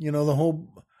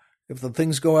 if the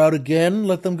things go out again,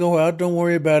 let them go out. Don't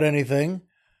worry about anything.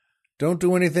 Don't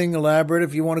do anything elaborate.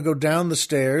 If you want to go down the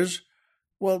stairs,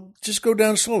 just go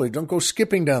down slowly. Don't go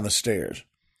skipping down the stairs.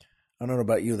 I don't know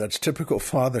about you. That's typical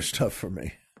father stuff for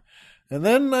me. And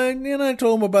then I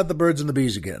told him about the birds and the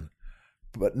bees again.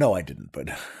 But no, I didn't,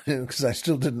 because I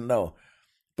still didn't know.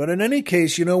 But in any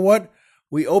case, you know what?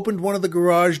 We opened one of the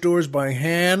garage doors by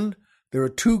hand. There are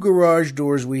 2 garage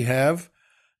doors we have,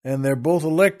 and they're both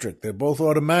electric. They're both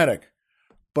automatic.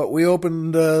 But we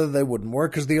opened, they wouldn't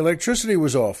work because the electricity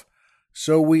was off.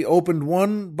 So we opened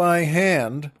one by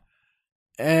hand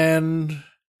and,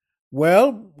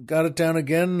 got it down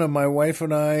again. My wife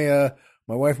and I,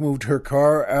 my wife moved her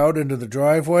car out into the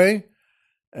driveway,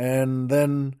 and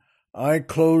then I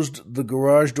closed the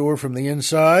garage door from the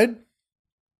inside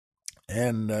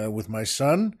and with my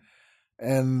son,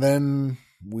 and then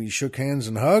we shook hands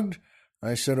and hugged.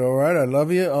 I said, all right, I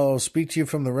love you. I'll speak to you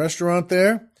from the restaurant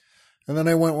there. And then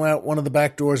I went out one of the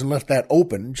back doors and left that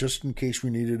open just in case we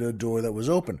needed a door that was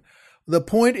open. The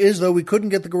point is, though, we couldn't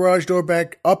get the garage door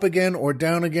back up again or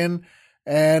down again,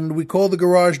 and we called the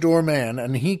garage door man,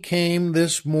 and he came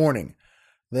this morning.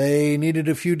 They needed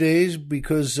a few days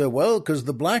because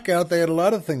the blackout, they had a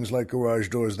lot of things like garage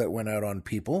doors that went out on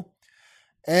people.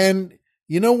 And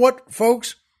you know what,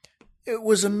 folks? It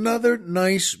was another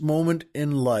nice moment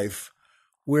in life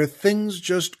where things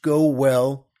just go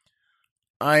well.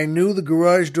 I knew the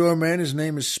garage door man. His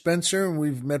name is Spencer, and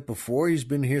we've met before. He's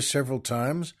been here several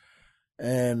times.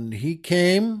 And he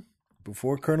came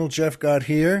before Colonel Jeff got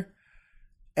here.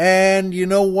 And you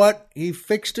know what? He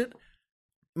fixed it.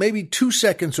 Maybe 2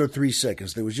 seconds or 3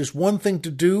 seconds. There was just one thing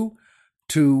to do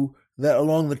to that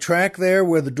along the track there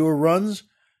where the door runs.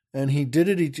 And he did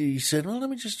it. He said, well,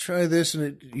 let me just try this.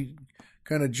 And he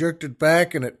kind of jerked it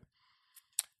back, and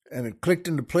and it clicked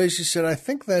into place. He said, I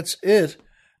think that's it.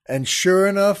 And sure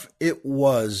enough, it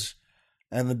was.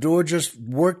 And the door just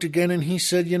worked again, and he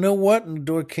said, you know what? And the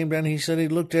door came down, he said, he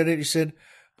looked at it, he said,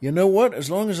 you know what?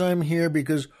 As long as I'm here,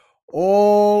 because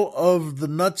all of the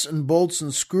nuts and bolts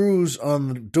and screws on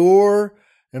the door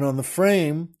and on the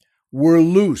frame were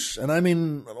loose, and I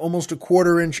mean almost a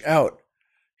quarter-inch out.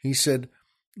 He said,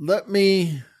 let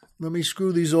me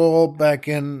screw these all back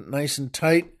in nice and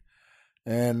tight.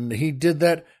 And he did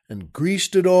that and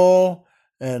greased it all,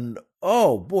 and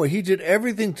oh, boy, he did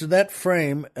everything to that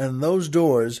frame and those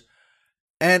doors,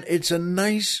 and it's a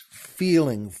nice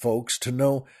feeling, folks, to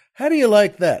know. How do you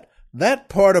like that? That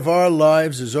part of our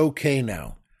lives is okay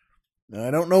now. I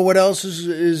don't know what else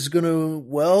is going to,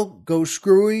 well, go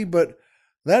screwy, but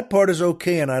that part is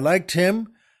okay, and I liked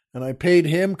him, and I paid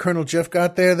him. Colonel Jeff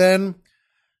got there then,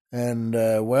 and,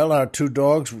 well, our two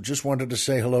dogs just wanted to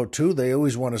say hello, too. They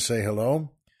always want to say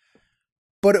hello.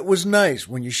 But it was nice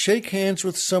when you shake hands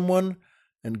with someone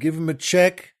and give him a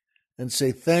check and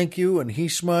say thank you, and he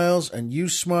smiles and you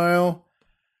smile.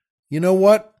 You know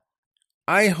what?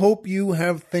 I hope you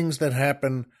have things that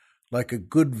happen like a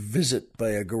good visit by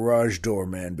a garage door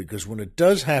man, because when it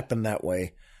does happen that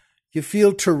way, you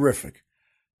feel terrific.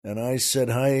 And I said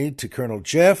hi to Colonel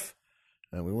Jeff,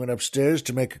 and we went upstairs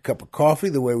to make a cup of coffee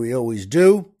the way we always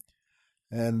do.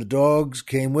 And the dogs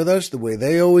came with us the way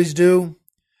they always do.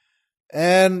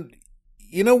 And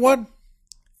you know what?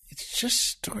 It's just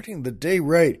starting the day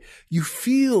right. You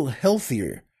feel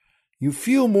healthier. You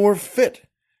feel more fit.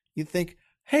 You think,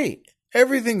 hey,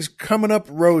 everything's coming up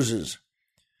roses.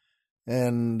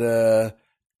 And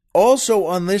also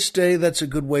on this day, that's a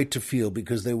good way to feel,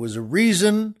 because there was a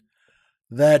reason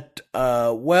that,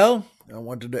 well, I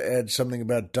wanted to add something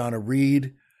about Donna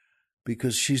Reed,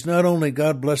 because she's not only,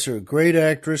 God bless her, a great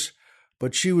actress,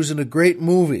 but she was in a great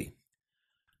movie.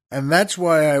 And that's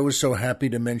why I was so happy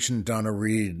to mention Donna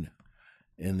Reed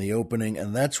in the opening,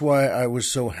 and that's why I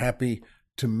was so happy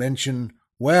to mention,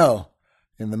 well,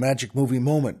 in the Magic Movie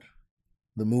Moment,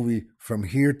 the movie From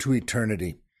Here to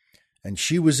Eternity. And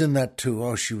she was in that too.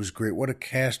 Oh, she was great. What a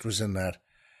cast was in that.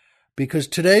 Because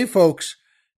today, folks,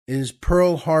 is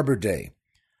Pearl Harbor Day.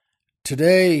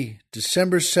 Today,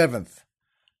 December 7th,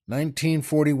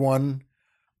 1941,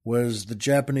 was the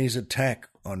Japanese attack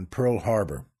on Pearl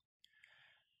Harbor.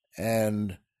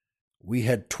 And we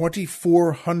had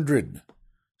 2,400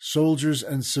 soldiers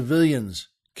and civilians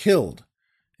killed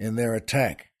in their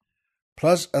attack,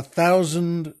 plus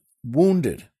 1,000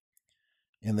 wounded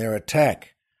in their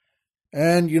attack.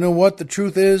 And you know what? The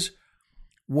truth is,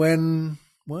 when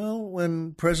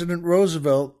President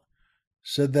Roosevelt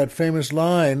said that famous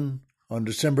line on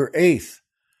December 8th,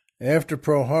 after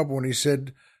Pearl Harbor, when he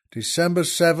said, December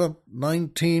 7th,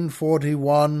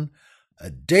 1941, a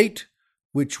date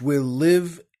which will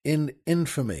live in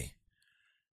infamy.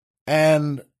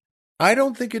 And I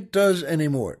don't think it does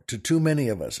anymore to too many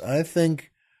of us. I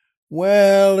think,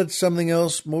 well, it's something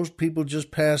else most people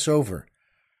just pass over.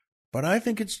 But I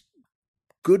think it's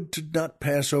good to not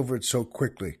pass over it so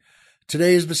quickly.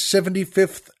 Today is the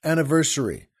 75th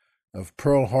anniversary of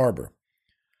Pearl Harbor.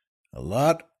 A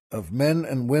lot of men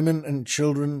and women and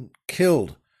children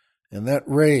killed in that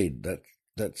raid,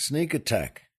 that sneak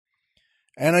attack.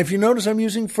 And if you notice, I'm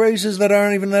using phrases that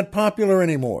aren't even that popular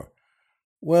anymore.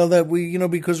 Well, that we,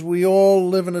 because we all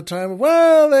live in a time of,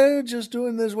 well, they're just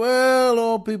doing this. Well,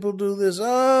 all people do this.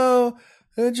 Oh,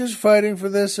 they're just fighting for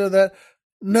this or that.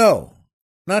 No,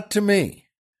 not to me.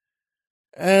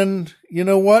 And you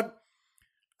know what?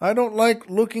 I don't like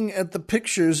looking at the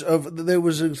pictures of, there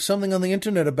was something on the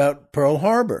internet about Pearl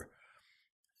Harbor.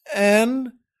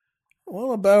 And,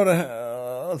 well, about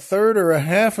a third or a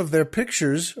half of their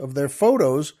pictures, of their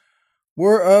photos,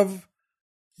 were of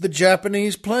the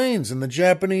Japanese planes and the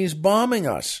Japanese bombing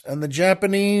us and the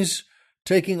Japanese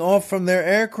taking off from their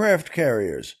aircraft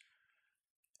carriers.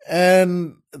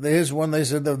 And there's one, they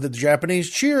said, the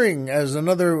Japanese cheering as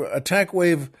another attack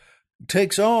wave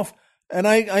takes off. And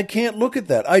I can't look at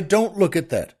that. I don't look at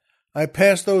that. I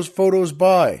pass those photos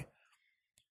by.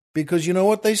 Because you know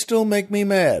what? They still make me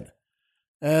mad.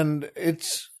 And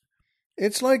it's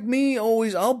like me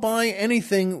always, I'll buy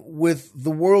anything with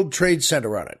the World Trade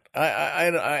Center on it.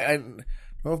 I don't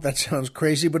know if that sounds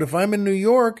crazy, but if I'm in New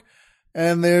York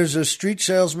and there's a street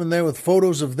salesman there with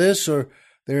photos of this, or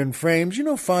they're in frames,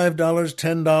 $5,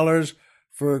 $10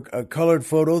 for a colored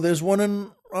photo. There's one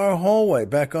in our hallway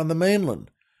back on the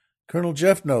mainland. Colonel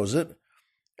Jeff knows it.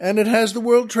 And it has the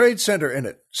World Trade Center in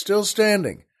it, still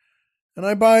standing. And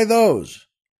I buy those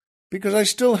because I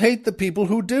still hate the people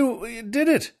who did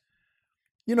it.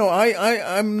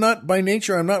 I'm not, by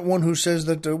nature, I'm not one who says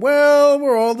that, well,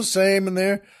 we're all the same and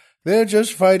they're They're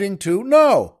just fighting too.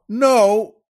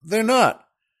 No, they're not.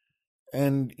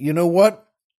 And you know what?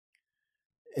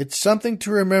 It's something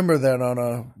to remember that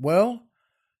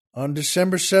on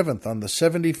December 7th, on the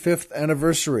 75th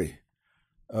anniversary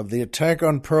of the attack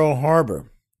on Pearl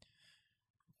Harbor,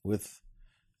 with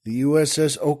the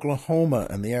USS Oklahoma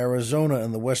and the Arizona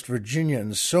and the West Virginia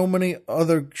and so many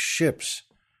other ships.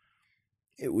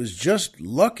 It was just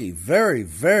lucky, very,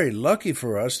 very lucky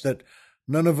for us that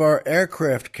none of our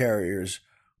aircraft carriers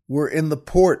were in the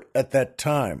port at that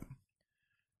time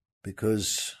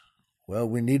because,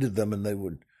 we needed them and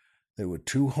they were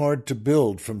too hard to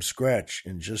build from scratch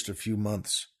in just a few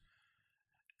months.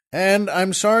 And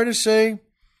I'm sorry to say,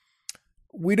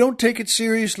 we don't take it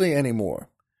seriously anymore.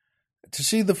 To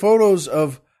see the photos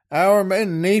of our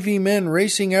men, Navy men,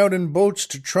 racing out in boats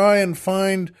to try and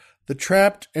find the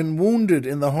trapped and wounded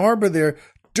in the harbor there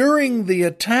during the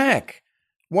attack,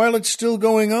 while it's still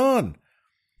going on.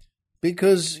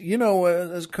 Because,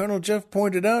 as Colonel Jeff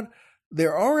pointed out,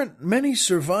 there aren't many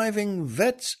surviving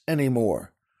vets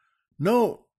anymore.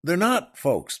 No, they're not,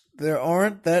 folks. There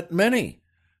aren't that many.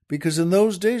 Because in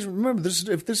those days, remember,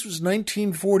 if this was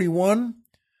 1941...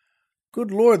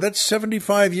 good Lord, that's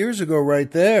 75 years ago right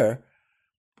there.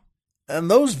 And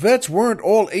those vets weren't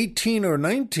all 18 or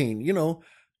 19.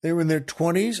 They were in their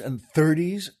 20s and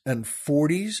 30s and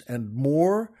 40s and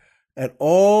more at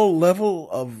all level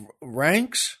of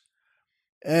ranks.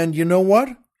 And you know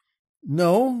what?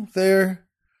 No, there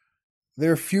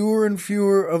are fewer and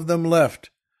fewer of them left.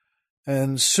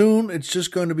 And soon it's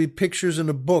just going to be pictures in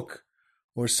a book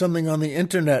or something on the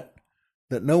internet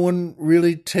that no one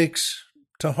really takes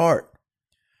to heart.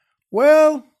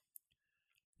 Well,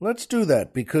 let's do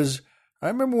that, because I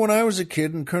remember when I was a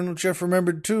kid, and Colonel Jeff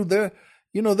remembered too, there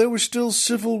were still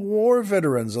Civil War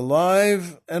veterans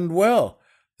alive and well.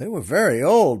 They were very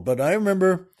old, but I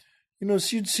remember,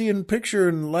 you'd see a picture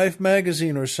in Life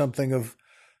magazine or something of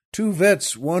two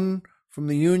vets, one from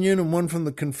the Union and one from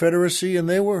the Confederacy, and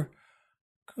they were,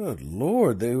 good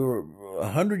Lord, they were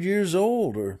 100 years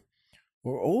old or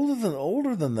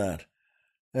older than that.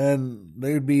 And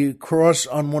they'd be across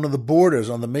on one of the borders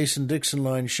on the Mason-Dixon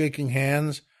line shaking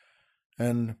hands.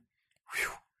 And,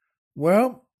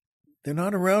 they're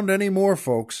not around anymore,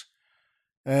 folks.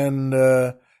 And,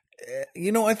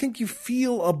 I think you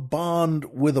feel a bond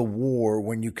with a war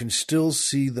when you can still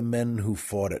see the men who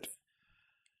fought it.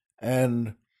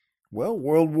 And,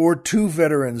 World War II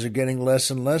veterans are getting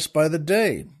less and less by the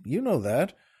day. You know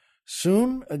that.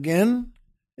 Soon, again,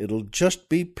 it'll just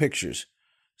be pictures.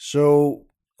 So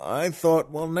I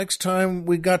thought, next time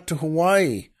we got to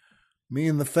Hawaii, me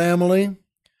and the family,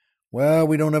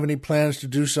 we don't have any plans to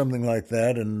do something like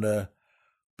that.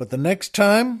 But the next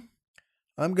time,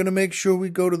 I'm going to make sure we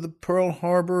go to the Pearl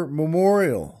Harbor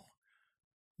Memorial,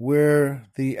 where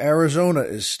the Arizona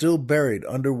is still buried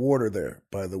underwater there,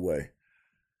 by the way,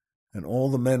 and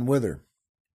all the men with her.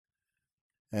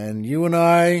 And you and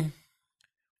I,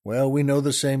 we know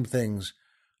the same things.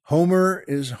 Homer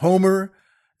is Homer,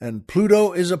 and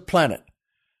Pluto is a planet.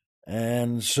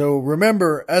 And so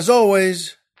remember, as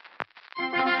always,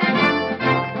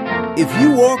 if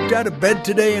you walked out of bed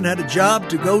today and had a job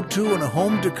to go to and a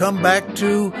home to come back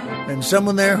to and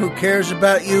someone there who cares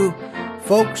about you,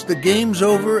 folks, the game's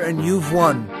over and you've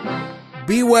won.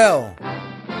 Be well.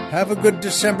 Have a good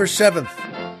December 7th.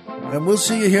 And we'll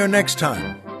see you here next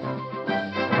time.